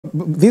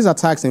These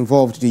attacks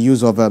involved the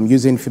use of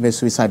using female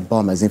suicide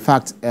bombers. In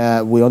fact,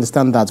 we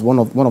understand that one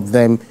of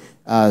them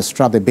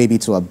strapped a baby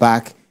to her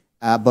back.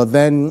 But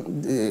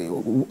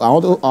then I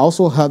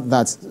also heard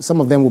that some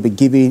of them will be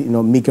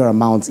giving meager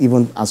amounts,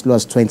 even as low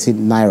as 20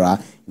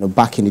 naira.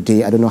 Back in the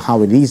day, I don't know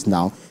how it is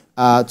now.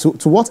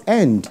 To what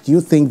end do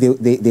you think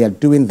they are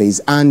doing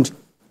this? And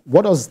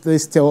what does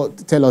this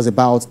tell us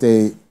about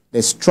the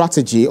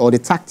strategy or the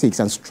tactics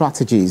and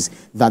strategies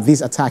that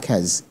these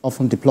attackers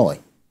often deploy?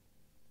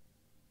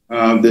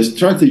 The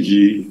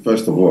strategy,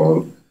 first of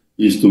all,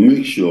 is to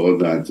make sure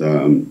that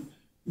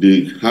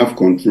they have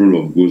control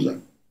of Gwoza.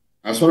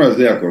 As far as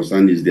they are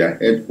concerned, is their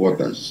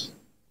headquarters.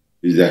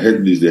 Is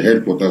the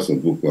headquarters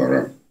of Boko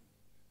Haram.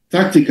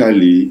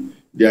 Tactically,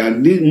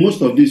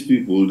 most of these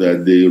people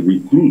that they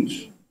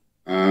recruit,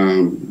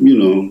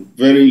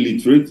 very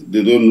literate.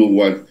 They don't know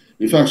what.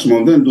 In fact, some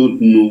of them don't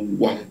know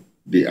why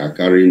they are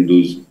carrying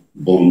those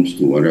bombs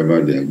to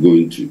wherever they are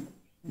going to.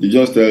 They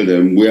just tell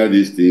them, wear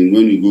this thing.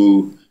 When you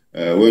go,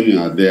 when you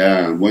are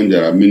there, when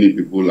there are many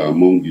people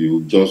among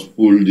you, just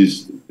pull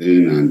this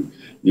thing and,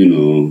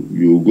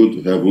 you go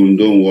to heaven.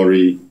 Don't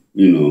worry,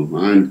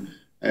 and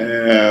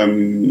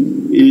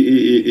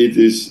it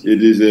is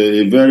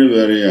a very,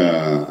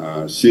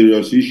 very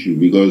serious issue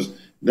because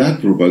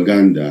that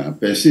propaganda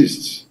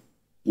persists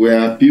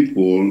where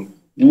people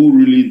who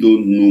really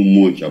don't know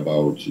much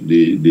about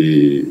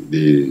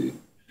the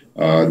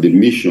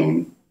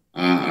mission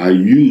are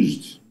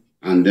used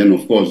and then,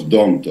 of course,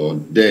 dumped or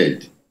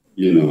dead,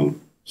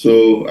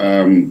 So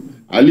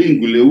Ali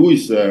Ngule, who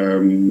is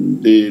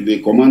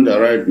the commander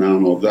right now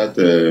of that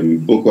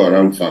Boko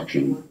Haram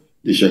faction,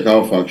 the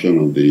Shekau faction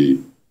of the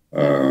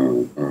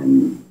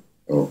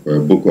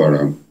Boko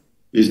Haram,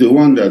 is the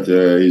one that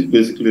is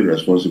basically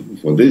responsible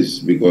for this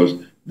because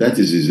that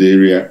is his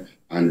area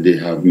and they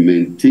have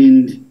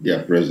maintained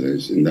their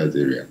presence in that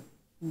area.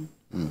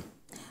 Mm.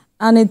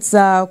 And it's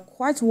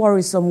quite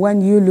worrisome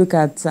when you look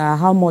at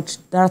how much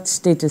that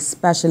state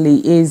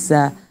especially is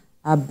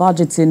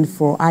budgeting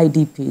for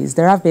IDPs.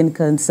 There have been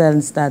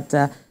concerns that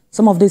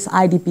some of these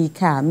IDP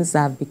camps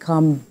have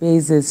become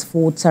bases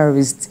for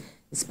terrorists,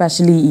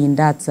 especially in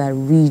that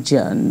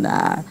region.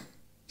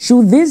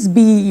 Should this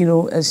be,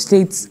 a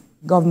state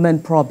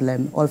government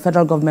problem or a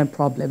federal government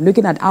problem?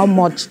 Looking at how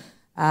much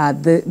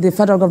the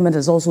federal government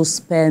has also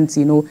spent,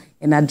 in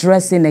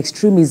addressing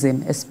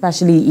extremism,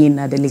 especially in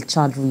the Lake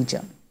Chad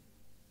region.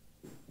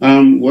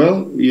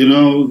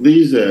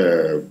 This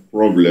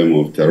problem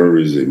of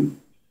terrorism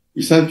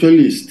is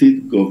actually a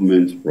state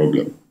government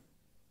problem.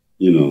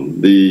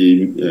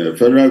 The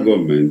federal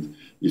government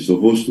is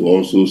supposed to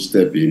also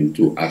step in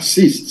to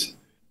assist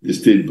the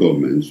state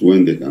governments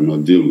when they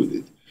cannot deal with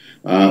it.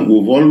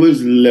 We've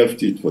always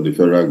left it for the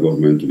federal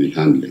government to be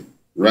handling,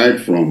 right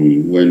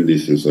from when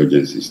this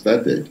insurgency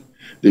started.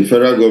 The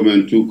federal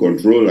government took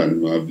control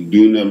and have been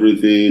doing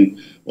everything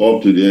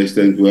up to the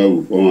extent where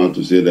we come out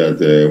to say that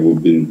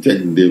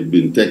they've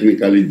been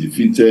technically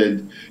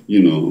defeated,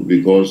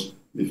 because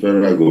the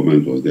federal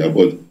government was there.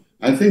 But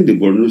I think the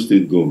Borno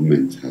state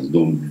government has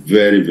done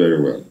very, very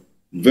well.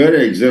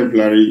 Very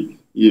exemplary,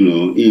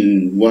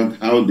 in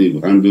how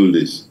they've handled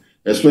this,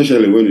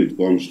 especially when it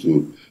comes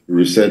to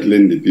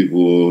resettling the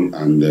people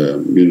and,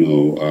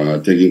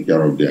 taking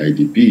care of the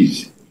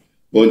IDPs.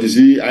 But you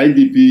see,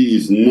 IDP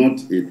is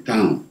not a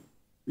town.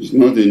 It's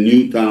not a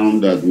new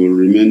town that will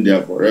remain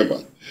there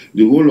forever.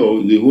 The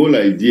whole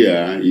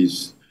idea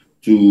is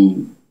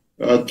to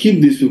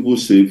keep these people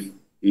safe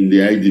in the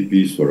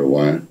IDPs for a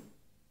while,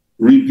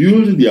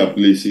 rebuild their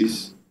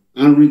places,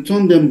 and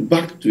return them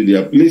back to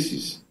their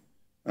places.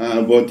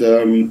 But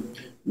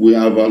we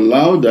have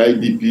allowed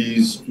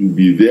IDPs to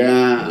be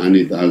there, and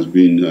it has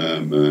been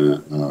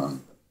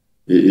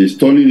it's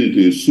turning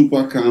into a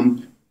super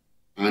camp,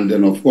 and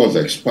then, of course,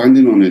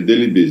 expanding on a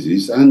daily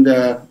basis. And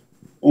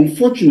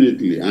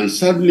unfortunately, and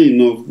sadly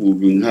enough, we've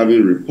been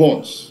having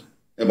reports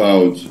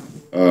about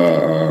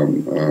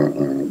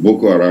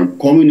Boko Haram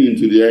coming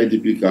into the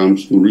IDP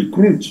camps to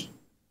recruit,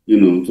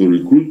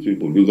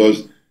 people,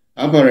 because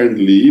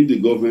apparently if the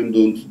government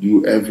don't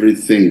do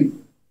everything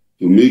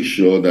to make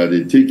sure that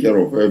they take care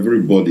of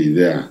everybody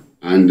there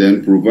and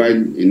then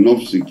provide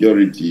enough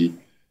security,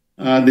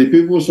 the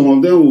people, some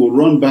of them will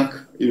run back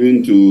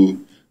even to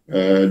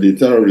the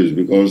terrorists,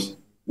 because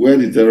where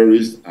the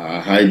terrorists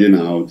are hiding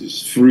out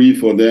is free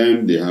for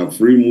them. They have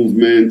free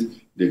movement.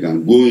 They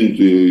can go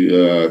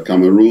into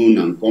Cameroon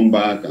and come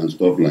back and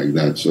stuff like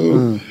that.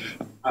 So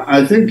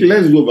I think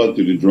let's go back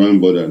to the drawing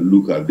board and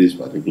look at this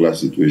particular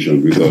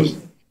situation, because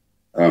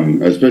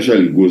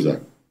especially Gwoza,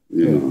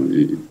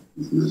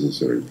 it's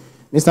necessary.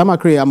 Mr.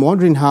 Makri, I'm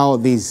wondering how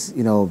these,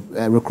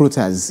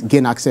 recruiters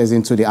gain access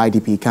into the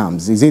IDP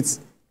camps. Is it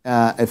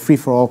a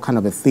free-for-all kind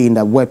of a thing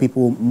that where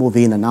people move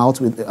in and out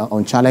with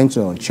unchallenged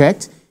or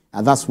unchecked?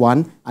 That's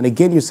one. And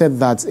again, you said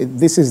that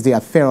this is the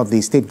affair of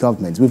the state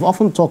governments. We've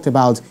often talked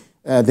about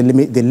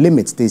the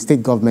limits the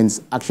state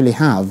governments actually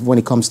have when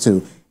it comes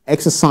to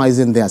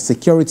exercising their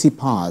security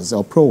powers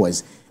or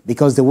prowess,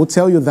 because they will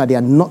tell you that they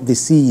are not the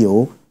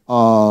CEO,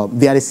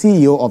 they are the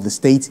CEO of the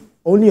state,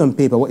 only on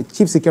paper,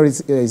 chief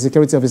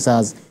security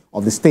officers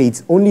of the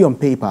state, only on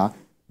paper,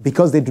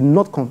 because they do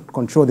not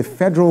control the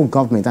federal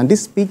government. And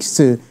this speaks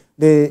to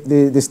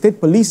the state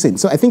policing.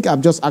 So I think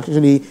I've just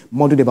actually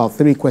modeled about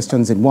 3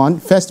 questions in one.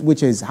 First,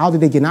 which is how do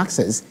they gain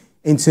access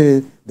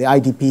into the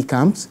IDP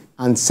camps?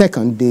 And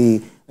second,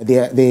 the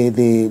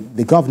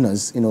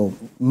governors,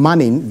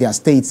 manning their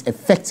states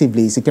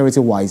effectively,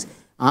 security-wise.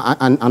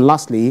 And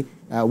lastly,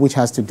 which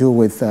has to do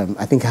with,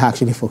 I think I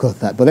actually forgot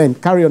that. But then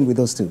carry on with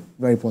those 2.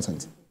 Very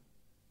important.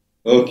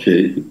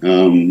 Okay.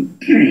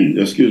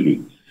 Excuse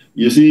me.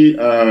 You see,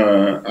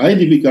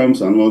 IDP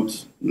camps are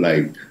not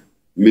like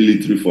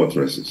military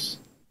fortresses.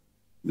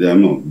 They are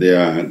not. They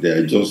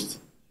are just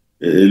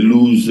a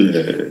loose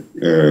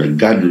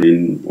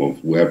gathering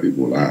of where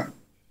people are.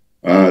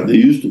 They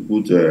used to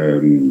put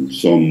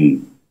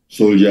some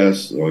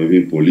soldiers or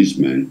even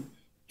policemen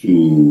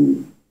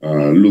to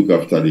look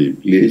after the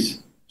place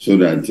so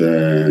that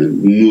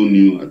no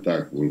new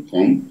attack will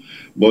come.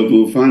 But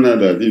we'll find out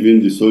that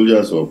even the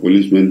soldiers or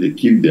policemen, they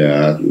keep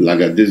their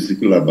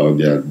lackadaisical about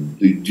their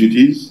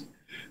duties.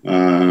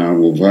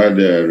 We've had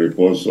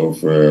reports of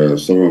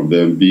some of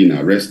them being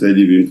arrested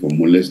even for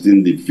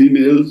molesting the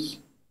females,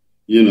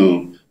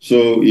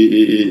 So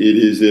it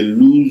is a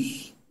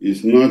loose,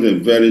 it's not a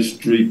very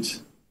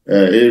strict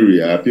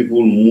area.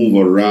 People move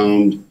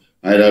around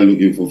either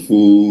looking for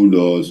food,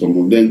 or some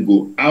of them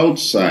go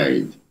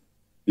outside,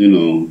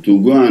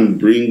 to go and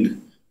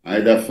bring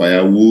either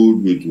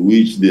firewood with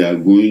which they are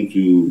going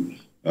to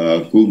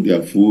cook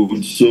their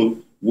food. So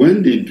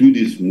when they do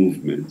these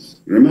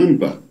movements,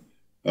 remember,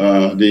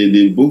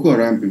 the Boko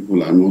Haram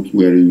people are not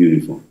wearing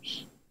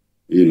uniforms,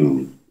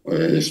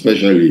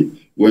 especially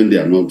when they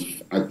are not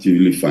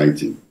actively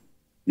fighting.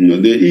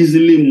 They're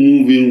easily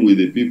moving with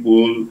the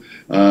people.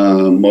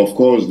 Of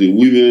course, the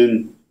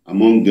women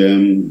among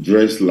them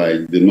dress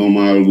like the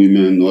normal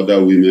women,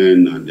 other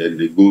women, and then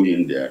they go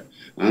in there.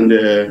 And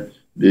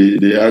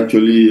they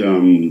actually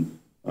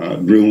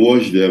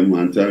brainwash them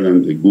and tell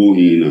them to go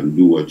in and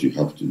do what you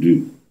have to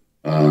do,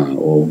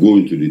 or go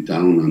into the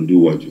town and do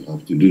what you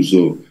have to do.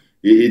 So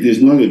it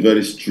is not a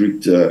very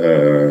strict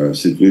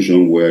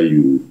situation where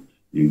you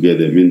get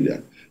them in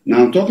there.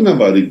 Now, talking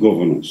about the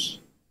governors,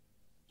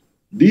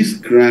 these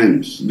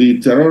crimes, the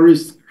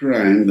terrorist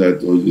crime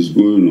that is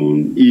going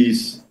on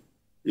is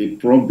a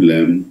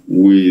problem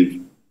with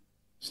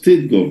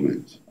state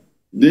government.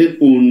 They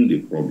own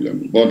the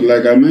problem. But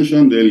like I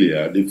mentioned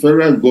earlier, the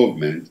federal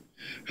government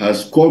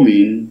has come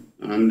in,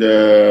 and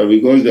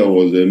because there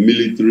was a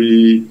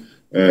military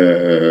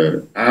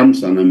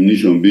arms and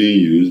ammunition being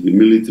used, the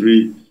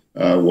military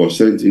was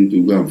sent in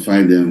to go and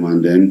fight them,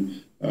 and then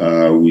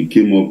we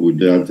came up with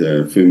that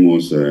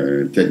famous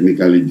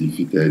technically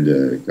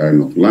defeated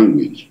kind of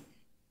language.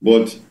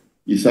 But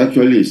it's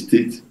actually a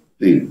state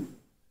thing.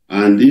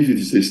 And if it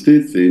is a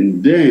state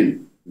thing,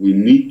 then we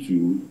need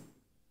to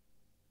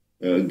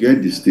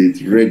get the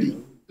state ready.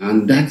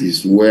 And that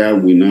is where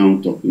we're now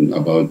talking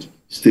about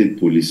state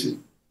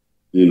policing.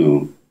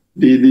 The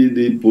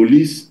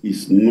police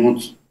is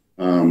not,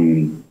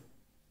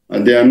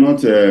 they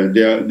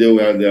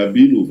are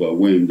being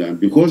overwhelmed. And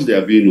because they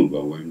are being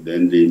overwhelmed,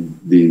 then they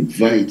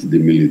invite the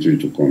military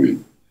to come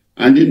in.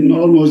 And in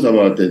almost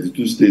about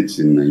 32 states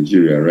in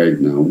Nigeria right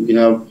now, we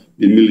have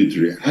the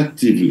military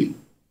actively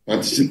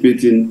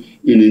participating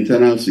in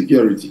internal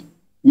security,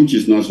 which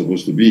is not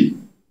supposed to be.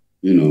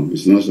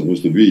 It's not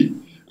supposed to be.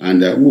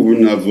 And we've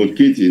been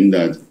advocating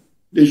that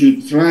they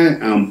should try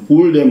and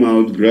pull them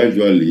out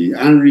gradually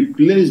and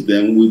replace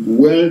them with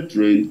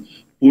well-trained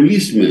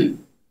policemen.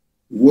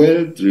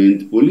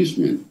 Well-trained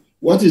policemen.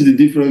 What is the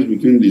difference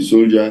between the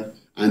soldier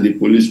and the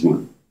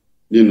policeman?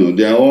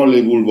 They are all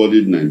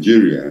able-bodied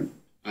Nigerians.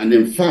 And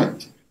in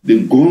fact, the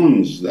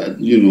guns that,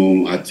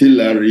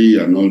 artillery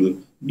and all that,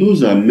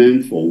 those are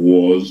meant for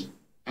wars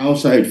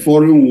outside,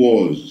 foreign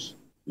wars.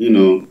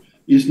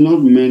 It's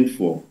not meant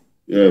for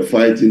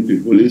fighting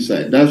people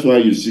inside. That's why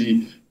you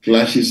see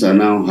clashes are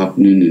now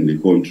happening in the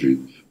country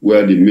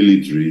where the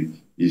military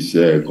is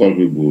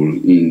culpable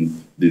in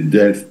the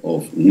death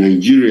of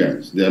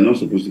Nigerians. They are not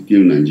supposed to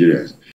kill Nigerians.